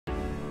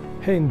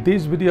Hey, in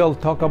this video I'll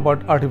talk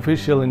about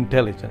artificial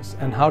intelligence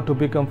and how to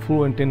become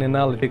fluent in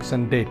analytics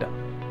and data.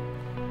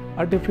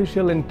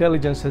 Artificial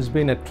intelligence has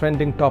been a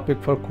trending topic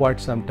for quite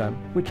some time,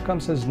 which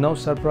comes as no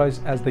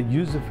surprise as the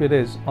use of it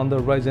is on the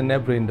rise in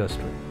every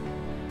industry.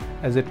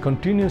 As it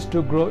continues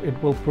to grow,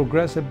 it will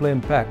progressively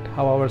impact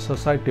how our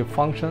society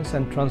functions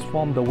and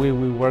transform the way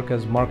we work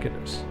as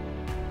marketers.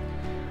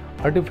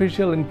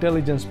 Artificial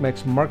intelligence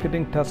makes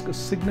marketing tasks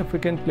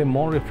significantly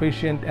more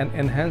efficient and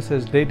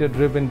enhances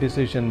data-driven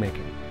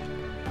decision-making.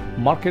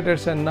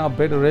 Marketers are now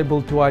better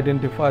able to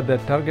identify their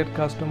target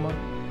customer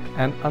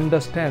and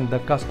understand the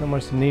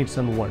customer's needs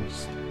and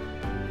wants.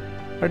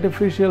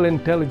 Artificial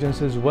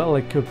intelligence is well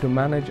equipped to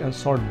manage and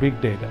sort big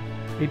data.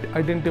 It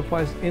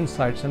identifies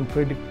insights and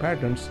predicts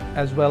patterns,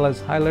 as well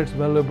as highlights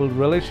valuable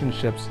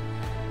relationships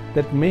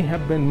that may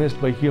have been missed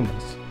by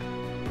humans.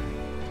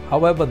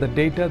 However, the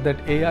data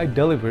that AI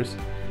delivers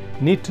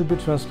need to be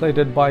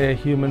translated by a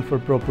human for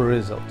proper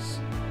results.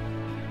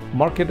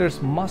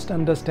 Marketers must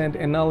understand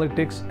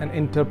analytics and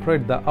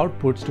interpret the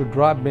outputs to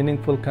drive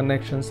meaningful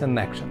connections and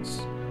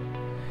actions.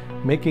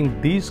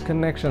 Making these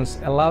connections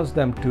allows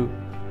them to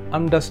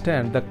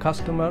understand the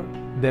customer,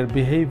 their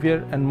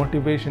behavior and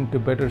motivation to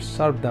better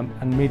serve them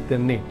and meet their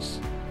needs.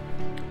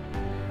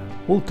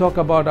 We'll talk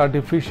about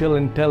artificial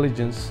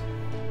intelligence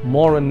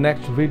more in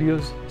next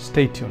videos.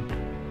 Stay tuned.